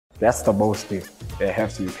That's the most thing. They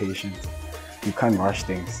have to be patient. You can't rush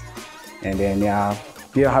things. And then, yeah,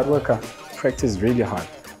 be a hard worker. Practice really hard.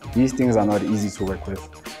 These things are not easy to work with.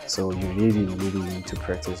 So you really, really need to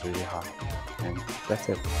practice really hard. And that's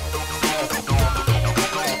it.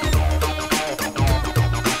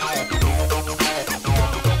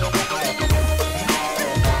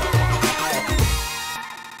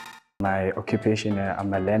 My occupation,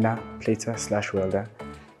 I'm a learner, plater / welder.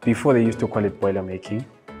 Before they used to call it boiler making.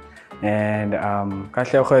 And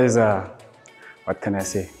Katlego is what can I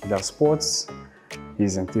say? He loves sports.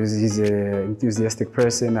 He's an enthusiastic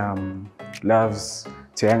person. Loves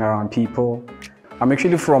to hang around people. I'm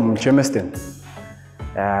actually from Germiston.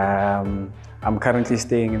 I'm currently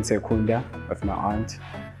staying in Sekunda with my aunt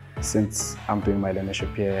since I'm doing my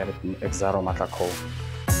learnership here at Exxaro, Matla Mine.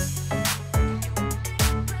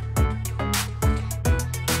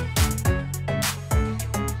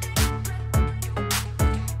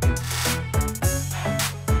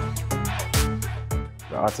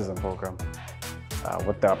 The autism program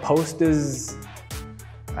with the posters,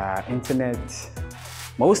 internet.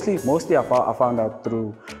 Mostly I found out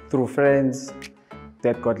through friends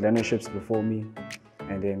that got learnerships before me,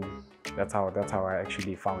 and then that's how I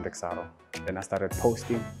actually found Exxaro. Then I started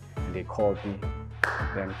posting, and they called me.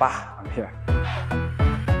 Then bah, I'm here.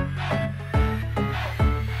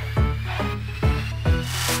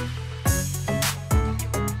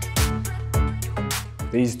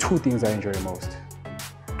 There's two things I enjoy most: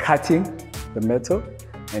 cutting the metal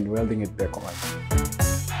and welding it back on.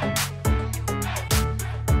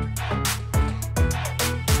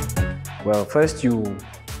 Well, first you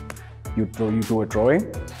do a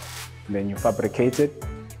drawing, then you fabricate it,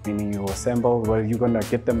 meaning you assemble. Well, you're gonna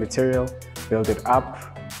get the material, build it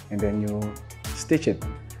up, and then you stitch it.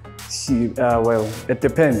 See, well, it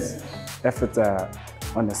depends. If it's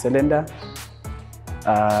on a cylinder,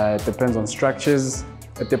 it depends on structures.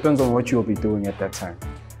 It depends on what you'll be doing at that time.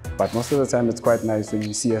 But most of the time, it's quite nice when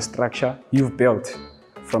you see a structure you've built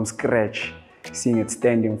from scratch, seeing it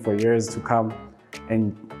standing for years to come,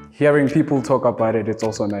 and hearing people talk about it, it's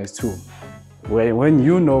also nice too. When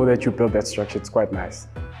you know that you built that structure, it's quite nice.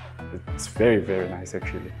 It's very, very nice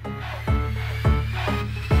actually.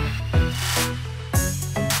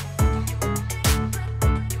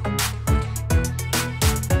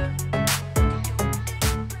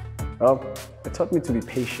 Well, it taught me to be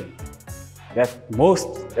patient. That most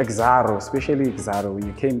Exxaro, especially Exxaro,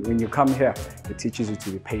 when you come here, it teaches you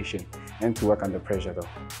to be patient and to work under pressure though.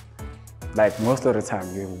 Like most of the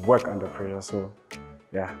time, you work under pressure. So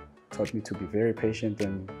yeah, taught me to be very patient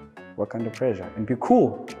and work under pressure and be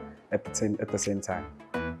cool at the same time.